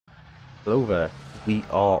Hello there. We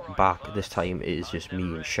are back. This time it is just me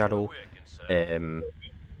and Shadow. Um.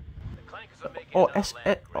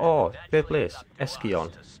 Third place.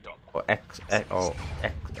 Eskion. Or X. I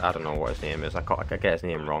don't know what his name is. I get his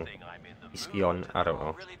name wrong. Eskion. I don't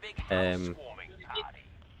know. Um.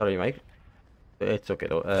 Sorry, Mike. It's okay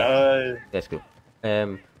though. Uh, Let's go.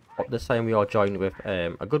 But this time we are joined with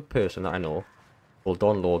a good person that I know called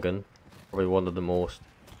Don Logan. Probably one of the most.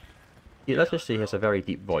 Yeah, let's just say he has a very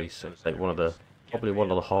deep voice and like probably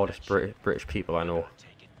one of the hardest British people I know.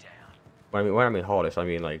 When I mean hardest, I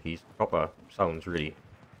mean like he's proper sounds really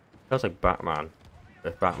sounds like Batman.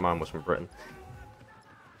 If Batman was from Britain.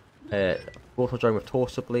 We'll also join with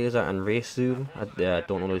Toaster Blazer and Ray soon. I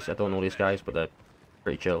don't know these guys, but they're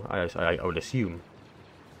pretty chill. I would assume.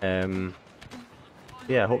 Um,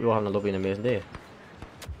 yeah, I hope you're all having a lovely and amazing day.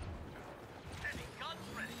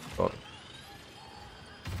 God.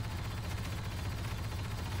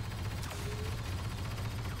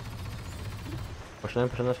 Pushing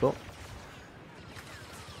in, let's go.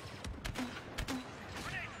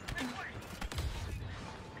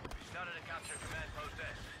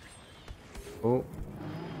 Oh.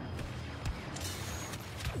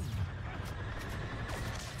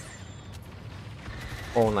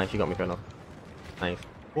 Oh, nice, you got me fair enough. Nice.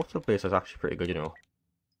 Toaster Blazer is actually pretty good, you know.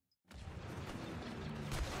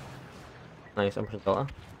 Nice, I'm pushing Delta.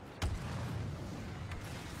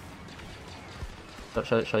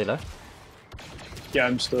 Shall you left? yeah,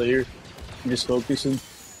 I'm still here. I'm just focusing.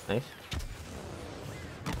 Nice.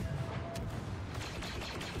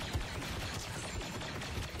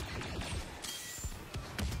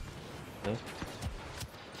 Nice.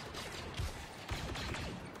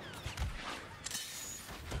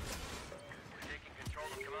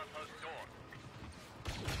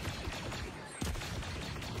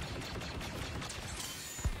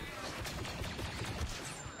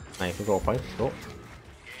 Nice, we got a point. Let's go.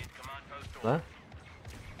 There.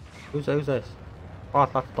 Who's this? Oh,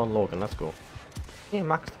 that's Don Logan. Let's go. Yeah,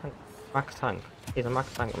 max tank. Max tank. He's a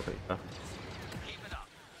max tank, I'm pretty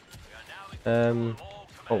sure.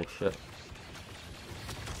 Oh shit.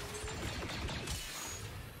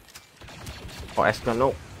 Oh, Escon,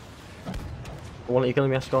 no. I won't let you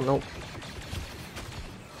killing me, Escon, no.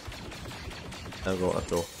 There we go, let's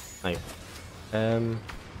go. Nice.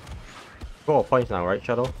 Got points now, right,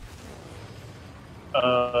 Shadow?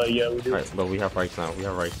 Yeah, we do. Right, well, we have rights now. We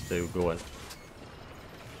have rights to go in.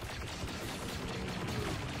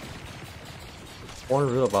 One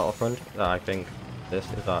rule of Battlefront that I think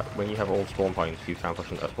this is that when you have old spawn points, you can't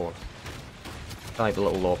push into a spawn. Kind of like the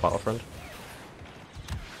little law of Battlefront.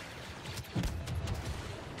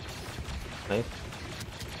 Nice.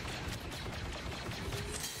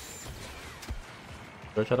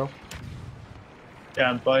 Good, Shadow? Yeah,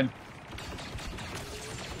 I'm fine.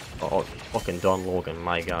 Oh, fucking Don Logan,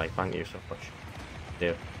 my guy. Thank you so much.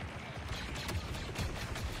 Dude.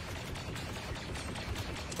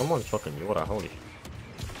 Someone's fucking you, what a holy shit.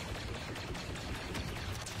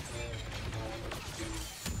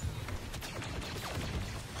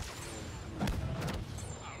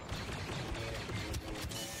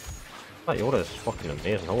 That Yoda is fucking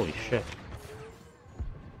amazing, holy shit.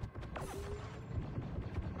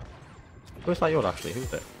 Who's that Yoda actually?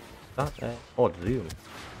 Who's it? That, oh, Zoom.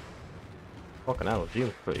 Fucking hell,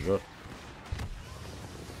 Zoom's pretty good.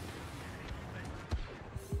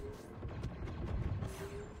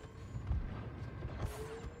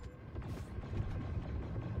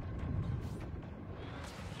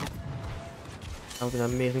 That would be an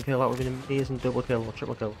amazing kill, that would be an amazing double kill or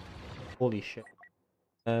triple kill. Holy shit.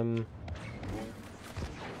 Hello,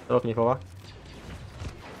 can you fall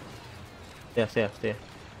back? Stay.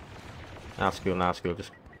 Nah, school,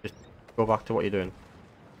 just go back to what you're doing.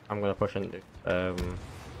 I'm gonna push into,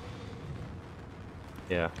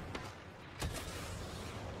 yeah.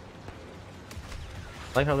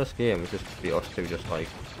 I like how this game is just be us two, just like,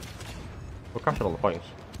 we're crashing all the points,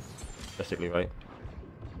 basically, right?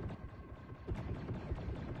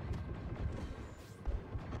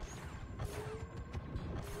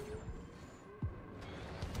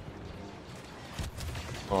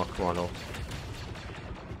 Oh, come on, no.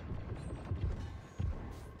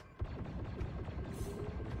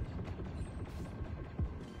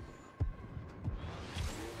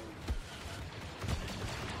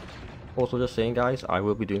 Also, just saying, guys, I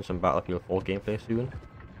will be doing some Battlefield 4 gameplay soon,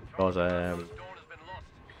 because,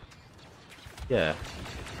 yeah,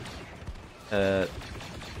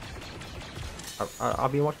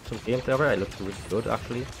 I've been watching some gameplay of it. It looks really good,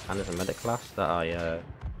 actually, and there's a medic class that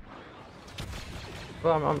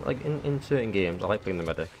well, I'm like, in certain games, I like playing the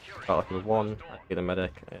medic. Battlefield 1, I play the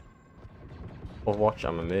medic, Overwatch,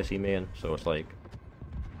 I'm a Mercy main, so it's like...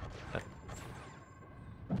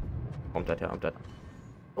 I'm dead here, I'm dead.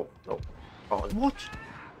 Oh, no. Oh, what?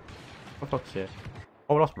 For fuck's sake.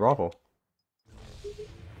 Oh, we lost Bravo.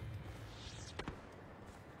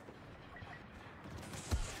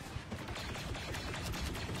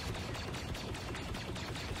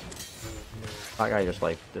 That guy just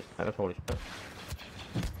like, holy shit.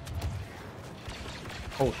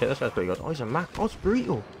 Oh shit, this guy's pretty good. Oh, he's a Mac. Oh, it's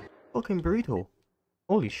Burrito. Fucking Burrito.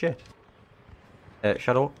 Holy shit.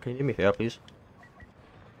 Shadow, can you do me a favor, please?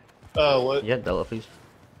 What? Yeah, Delta, please.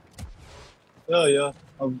 Oh, yeah.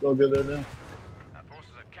 I'll go there now.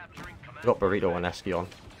 We got Burrito and Esky on.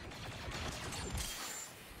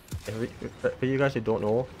 For you guys who don't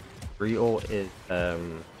know, Burrito is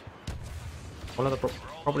one of the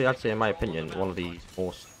probably I'd say in my opinion one of the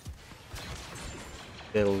most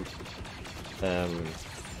skilled oh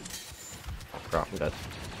crap, I'm dead.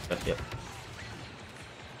 Yeah.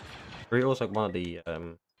 Burrito's like one of the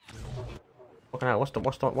fucking hell,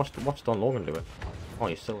 what's Don Logan doing? Oh,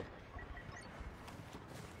 he's still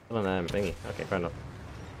in thingy. Okay, fair enough.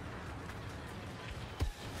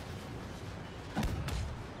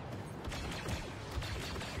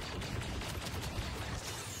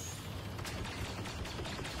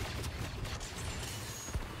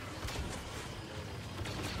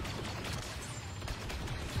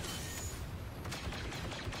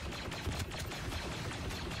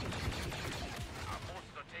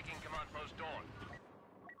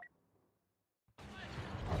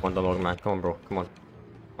 Come on, Don Logan, man. Come on, bro. Come on.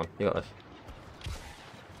 Come on, you got this.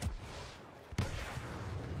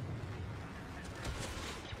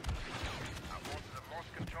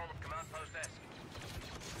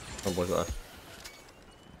 Oh, boys, got this.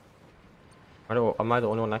 Am I the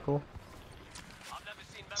only one Echo?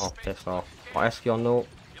 Oh, pissed off. Oh, Esky on, no.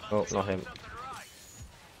 Oh, not him.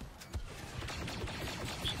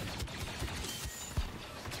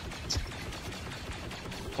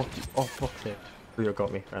 Oh, fuck's sake. Rio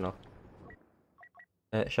got me, fair enough.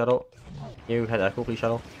 Shadow, you head Echo, please,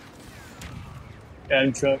 Shadow. Yeah,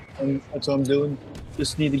 I'm trying. That's what I'm doing.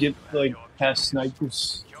 Just need to get like past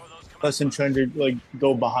snipers. Plus, I'm trying to like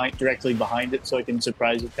go directly behind it, so I can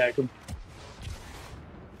surprise attack them.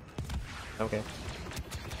 Okay.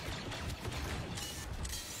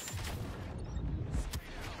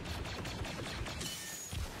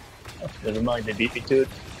 Oh, never mind, they beat me to it.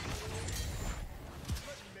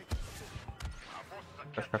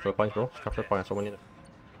 Capture the points, bro. Capture the points, so we need it.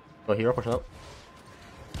 Go hero, pushing up.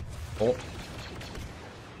 Oh.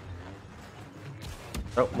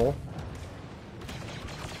 Oh, more.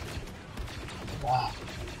 Wow.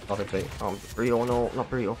 Nothing big. Burrito, no, not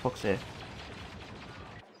Burrito, fuck's sake.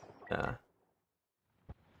 Yeah.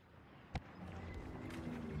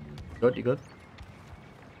 Good, you good?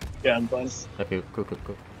 Yeah, I'm fine. Okay,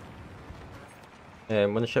 good.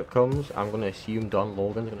 When the ship comes, I'm gonna assume Don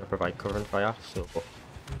Logan's gonna provide cover and fire, so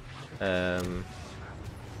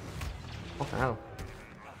what the hell?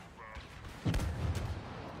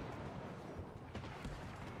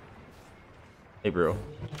 Hey bro.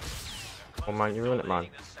 Oh man, you ruined it, man.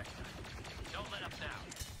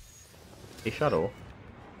 Hey Shadow.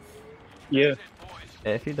 Yeah.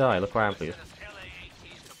 If you die, look where I am, please.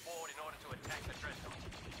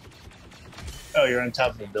 Oh, you're on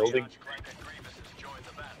top of the building.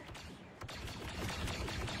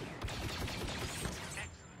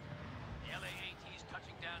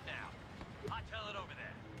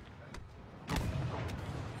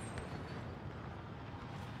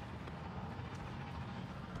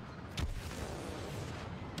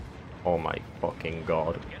 Oh my fucking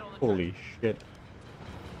god. Holy shit.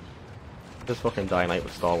 Just fucking Dynamite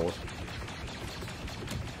with Star Wars.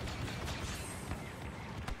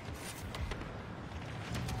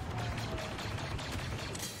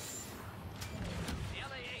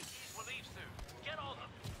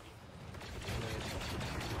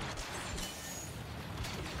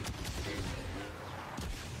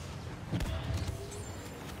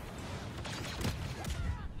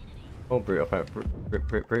 Oh,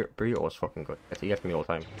 Burrito was fucking good. He gets me all the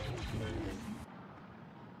time.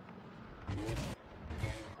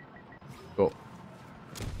 Go.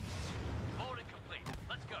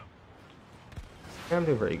 Yeah, I'm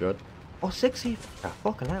doing pretty good. Oh, 60? Ah,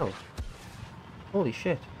 fucking hell. Holy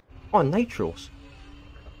shit. Oh, Nitros.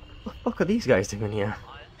 What the fuck are these guys doing here?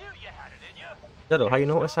 Shadow, how you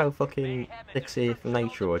notice how fucking 60 from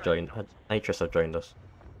Nitrous have joined us?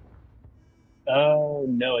 Oh,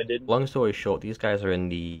 no, I didn't. Long story short, these guys are in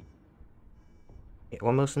the...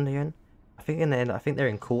 What Milson they're in? I think they're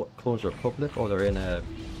in Clones Republic, or they're in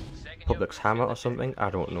Public's Hammer or something. I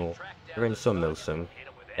don't know. They're in some Milsim.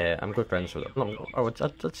 I'm good friends with them.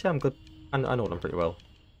 I'd say I'm good. I know them pretty well.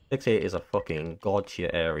 6-8 is a fucking god tier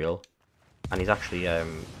aerial, and he's actually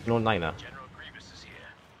Niner.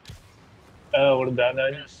 What about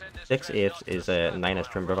that? 6-8 is Niner's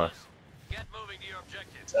twin brother.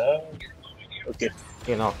 Okay.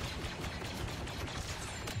 You know,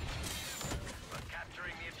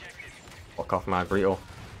 fuck off, man, burrito.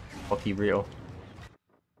 Fuck you, burrito.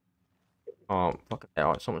 Oh, fucking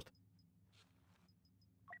hell, someone's.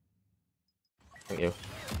 Thank you.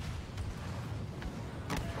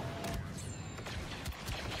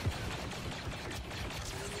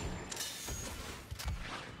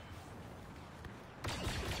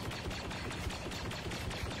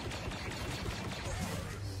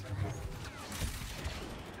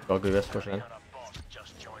 Go do this, pushing in.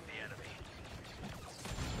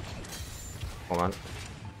 Come on.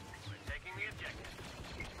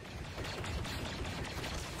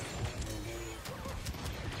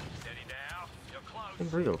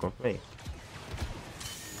 Burrito, come for me.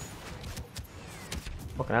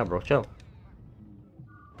 Fucking hell, bro, chill.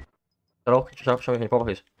 Hello, show me any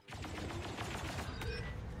properties.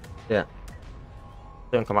 Yeah.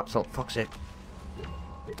 Don't come up, so fuck's sake.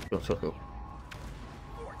 Go.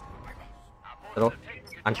 Hello?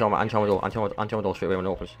 Anti-armor door straight away when it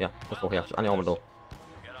opens. Yeah, let's go here. Anti-armor door.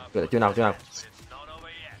 Good, do now. Good.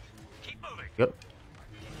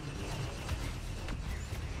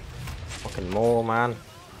 Fucking more, man.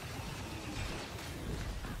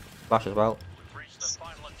 Flash as well.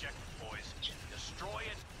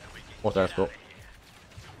 What's there, let's go.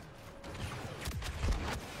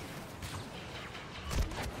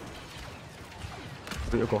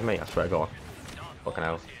 Burrito go for me, I swear to God. Fucking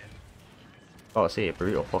hell. Oh, I see it.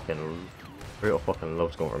 Burrito fucking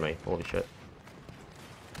loves going for me. Holy shit.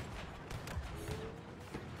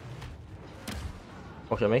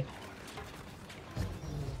 Watch at me.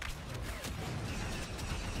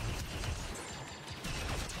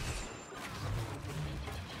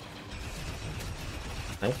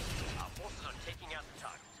 Nice.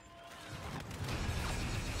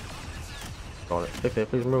 Got it.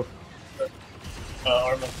 Please move.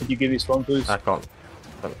 Arma, could you give me spawn, please? I can't.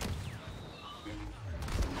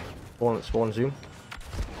 Spawn zoom.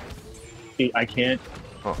 I can't.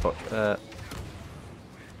 Oh fuck.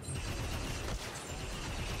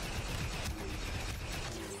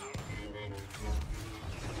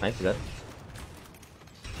 Nice, he's dead.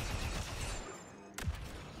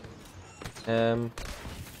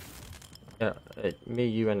 Yeah, me,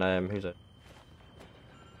 you, and who's it?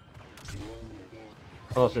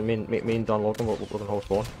 Oh, so me and Don Logan, we're gonna hold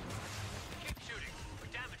spawn.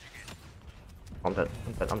 I'm dead.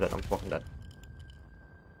 I'm fucking dead.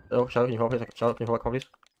 Oh, Shadow, can you hold please? Shadow, can you hold copies?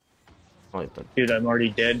 Oh, he's dead. Dude, I'm already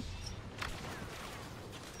dead.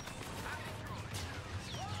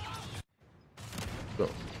 Go.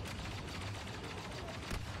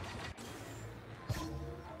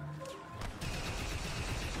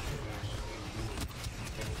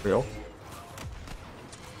 Real.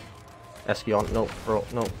 Eskeon, no, bro,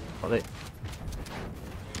 no. What are they?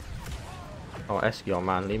 Oh, Eskeon,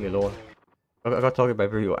 man, leave me alone. I got talking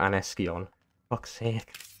about Burrito and Eskeon. Fuck's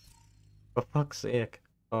sake. For fuck's sake.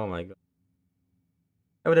 Oh my god.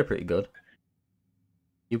 Yeah, we did pretty good.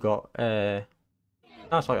 You got, that's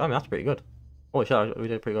like, I mean, that's pretty good. Holy shit, we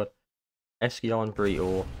did pretty good. Eskeon,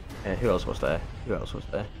 Burrito, who else was there? Oh,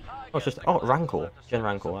 it's just, Rancor. Gen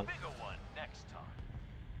Rancor, man.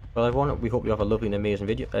 Well everyone, we hope you have a lovely and amazing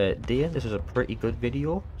video. Day. This is a pretty good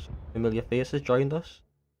video. Some familiar faces joined us.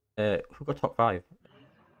 Who got top 5?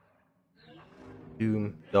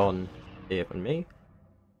 Doom, Don, Dave and me.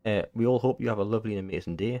 We all hope you have a lovely and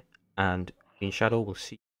amazing day. And me and Shadow will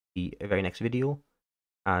see you in the very next video.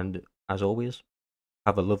 And as always,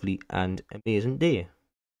 have a lovely and amazing day.